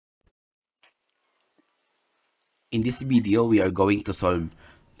In this video, we are going to solve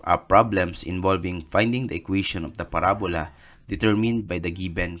problems involving finding the equation of the parabola determined by the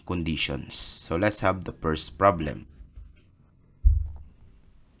given conditions. So let's have the first problem.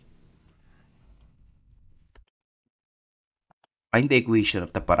 Find the equation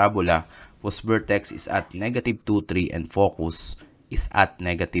of the parabola whose vertex is at -2, 3 and focus is at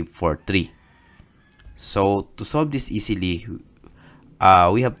 -4, 3. So to solve this easily,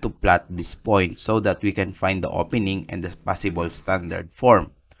 we have to plot this point so that we can find the opening and the possible standard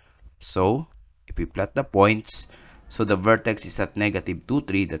form. So if we plot the points, so the vertex is at -2,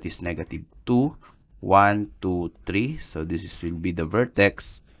 3, that is -2, 1, 2, 3. So will be the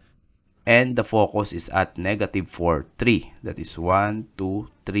vertex. And the focus is at -4, 3. That is 1, 2,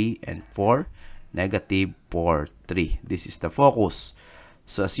 3, and 4. -4, 3. This is the focus.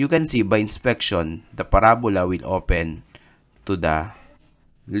 So as you can see by inspection, the parabola will open to the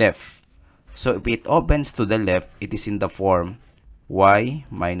left. So if it opens to the left, it is in the form y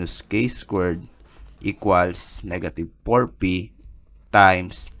minus k squared equals -4p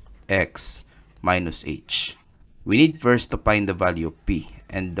times x minus h. We need first to find the value of p,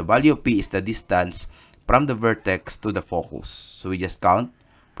 and the value of p is the distance from the vertex to the focus. So we just count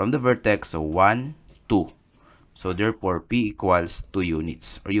from the vertex, so 1, 2. So therefore p equals 2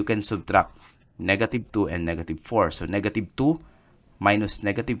 units, or you can subtract -2 and -4. So -2 minus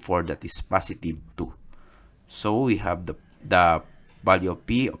 -4, that is +2. So we have the value of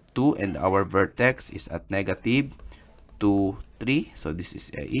p of 2, and our vertex is at -2, 3. So this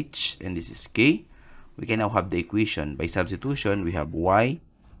is h and this is k. We can now have the equation. By substitution, we have y.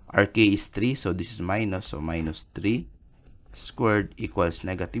 Our k is 3, so this is minus. So minus 3 squared equals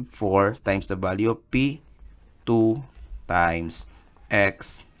 -4 times the value of p, 2 times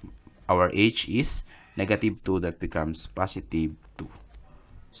x. Our h is -2, that becomes +2.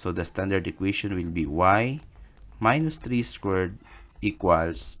 So the standard equation will be y minus 3 squared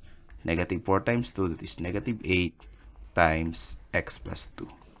equals -4 times 2, that is -8 times x plus 2.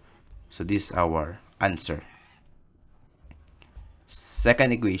 So this is our answer.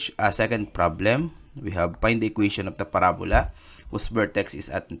 Second problem, we have find the equation of the parabola whose vertex is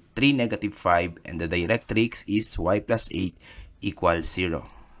at 3, -5, and the directrix is y plus 8 equals 0.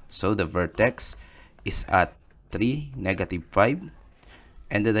 So the vertex is at 3, -5,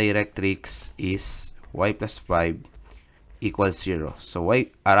 and the directrix is y plus 5 equals 0. So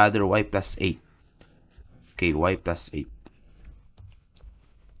y plus 8. Okay, y plus 8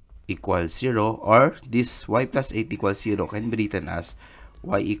 equals 0, or this y plus 8 equals 0 can be written as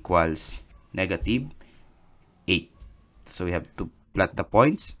y equals -8. So we have to plot the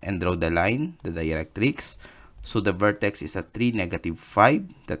points and draw the line, the directrix. So the vertex is at 3,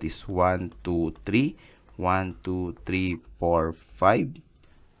 -5. That is 1, 2, 3. 1, 2, 3, 4, 5.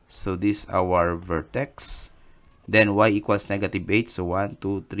 So this is our vertex. Then y equals -8. So 1,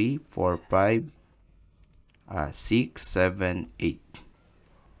 2, 3, 4, 5, 6, 7, 8.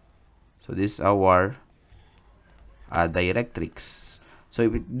 So this is our directrix. So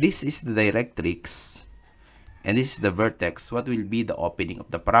if this is the directrix and this is the vertex, what will be the opening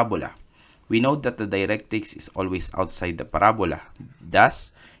of the parabola? We know that the directrix is always outside the parabola.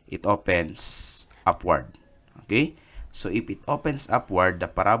 Thus, it opens upward. Okay? So if it opens upward, the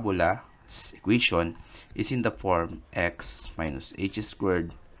parabola's equation is in the form x minus h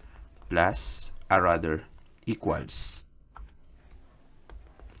squared plus, equals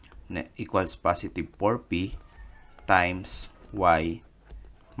 +4p times y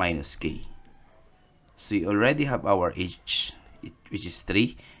minus k. So we already have our h, which is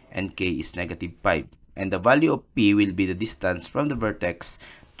 3, and k is -5. And the value of p will be the distance from the vertex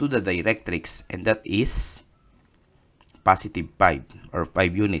to the directrix, and that is +5, or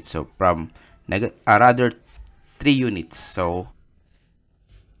 5 units. So from 3 units. So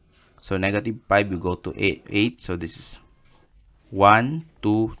 -5, you go to 8. So this is 1,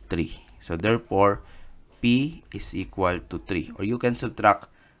 2, 3. So therefore, p is equal to 3. Or you can subtract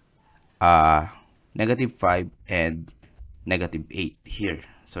 -5 and -8 here.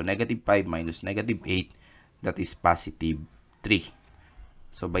 So -5 minus -8, that is +3.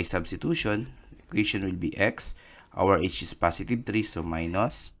 So by substitution, equation will be x. Our h is +3, so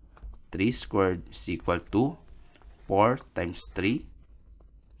minus 3 squared is equal to 4 times 3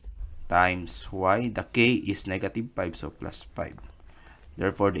 times y. The k is -5, so plus 5.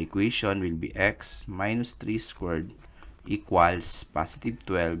 Therefore, the equation will be x minus 3 squared equals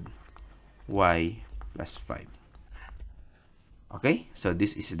 +12 y plus 5. Okay, so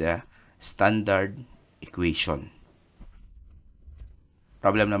this is the standard equation.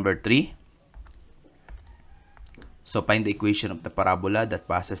 Problem number 3. So find the equation of the parabola that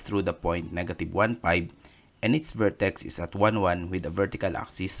passes through the point -1, 5 and its vertex is at 1, 1 with a vertical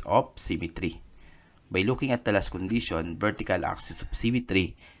axis of symmetry. By looking at the last condition, vertical axis of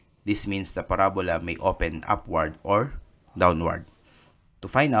symmetry, this means the parabola may open upward or downward. To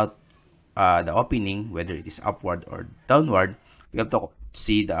find out the opening, whether it is upward or downward, we have to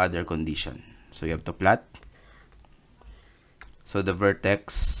see the other condition. So you have to plot. So the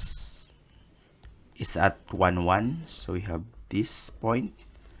vertex is at 1, 1. So we have this point.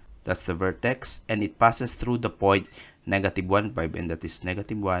 That's the vertex. And it passes through the point negative 1, 5. And that is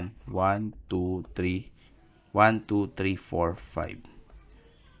negative 1, 1, 2, 3, 1, 2, 3, 4, 5.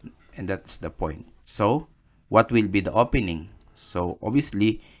 And that's the point. So what will be the opening? So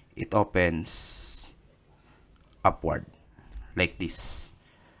obviously, it opens upward like this.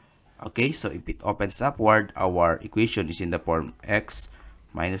 Okay, so if it opens upward, our equation is in the form x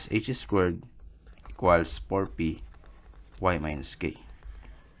minus h squared equals 4p y minus k.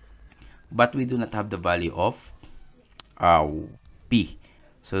 But we do not have the value of p.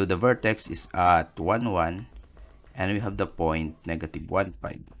 So the vertex is at 1, 1, and we have the point negative 1,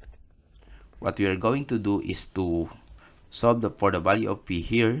 5. What we are going to do is to solve for the value of p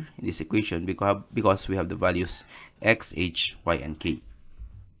here in this equation because we have the values x, h, y, and k.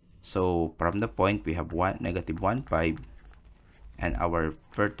 So from the point we have negative 1, 5, and our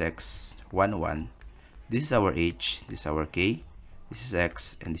vertex 1, 1. This is our h, this is our k, this is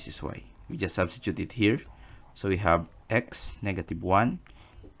x, and this is y. We just substitute it here. So we have x negative 1,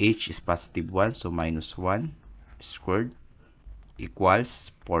 h is positive 1, so minus 1 squared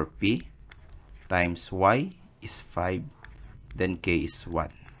equals 4p times y is 5, then k is 1.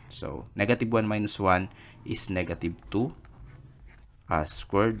 So negative 1 minus 1 is negative 2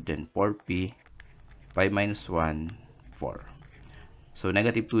 squared, then 4p, 5 minus 1, 4. So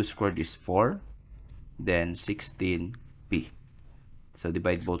negative 2 squared is 4, then 16p. So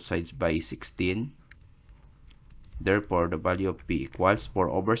divide both sides by 16. Therefore, the value of p equals 4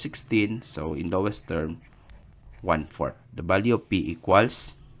 over 16. So in lowest term, 1/4. The value of p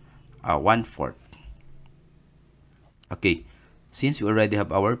equals 1/4. Okay, since we already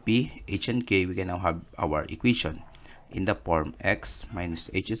have our p, h, and k, we can now have our equation in the form x minus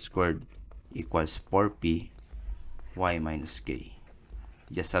h squared equals 4p y minus k.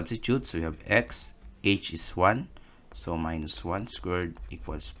 Just substitute, so we have x, h is 1, so minus 1 squared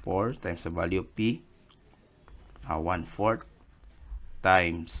equals 4 times the value of p, 1/4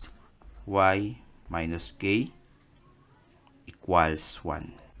 times y minus k equals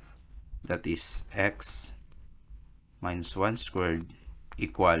 1. That is x minus 1 squared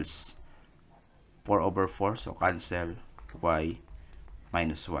equals 4 over 4, so cancel y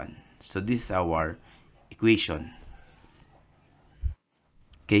minus 1. So this is our equation.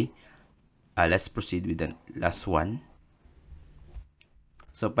 Okay, let's proceed with the last one.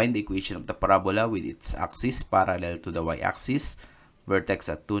 So find the equation of the parabola with its axis parallel to the y-axis, vertex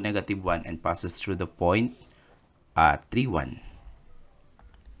at 2, negative 1, and passes through the point 3, 1.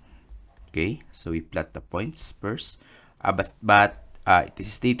 Okay, so we plot the points first. But it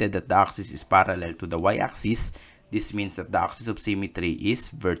is stated that the axis is parallel to the y-axis. This means that the axis of symmetry is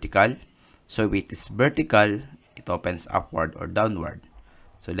vertical. So if it is vertical, it opens upward or downward.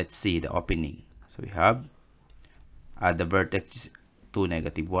 So let's see the opening. So we have the vertex is 2,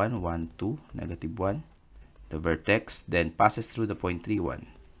 negative 1, 1, 2, negative 1. The vertex then passes through the point 3, 1,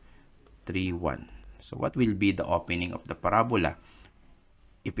 3, 1. So what will be the opening of the parabola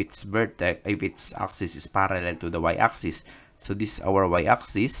if its axis is parallel to the y-axis? So this is our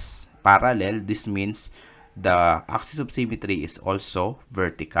y-axis parallel. This means the axis of symmetry is also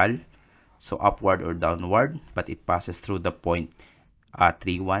vertical, so upward or downward, but it passes through the point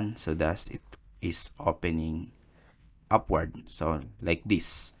 3, 1. So thus it is opening upward, so like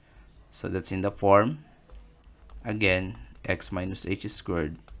this. So that's in the form, again, x minus h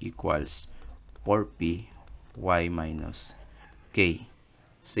squared equals 4p y minus k.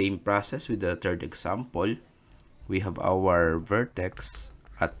 Same process with the third example. We have our vertex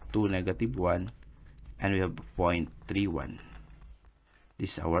at 2, negative 1, and we have point 3, 1.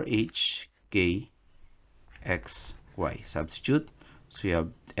 This is our h, k, x, y. Substitute. So we have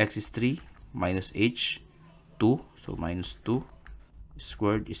x is 3 minus h 2, so minus 2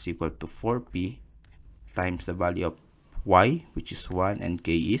 squared is equal to 4p times the value of y, which is 1, and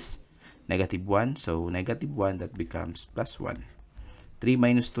k is negative 1, so negative 1, that becomes plus 1. 3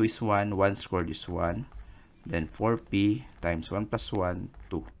 minus 2 is 1, 1 squared is 1, then 4p times 1 plus 1,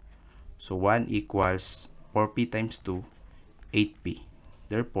 2. So 1 equals 4p times 2, 8p.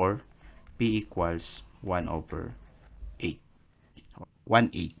 Therefore, p equals 1 over 8.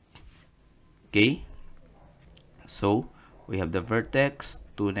 1/8. Okay? So we have the vertex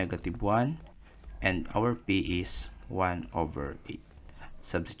 2, negative 1, and our p is 1 over 8.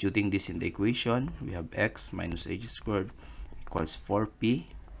 Substituting this in the equation, we have x minus h squared equals 4p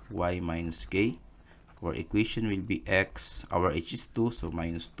y minus k. Our equation will be x, our h is 2, so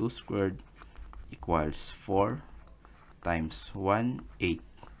minus 2 squared equals 4 times 1, 8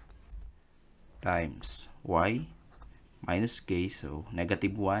 times y minus k, so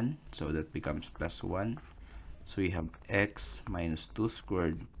negative 1, so that becomes plus 1. So we have x minus 2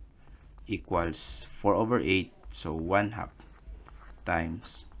 squared equals 4 over 8, so 1 half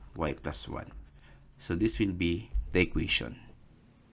times y plus 1. So this will be the equation.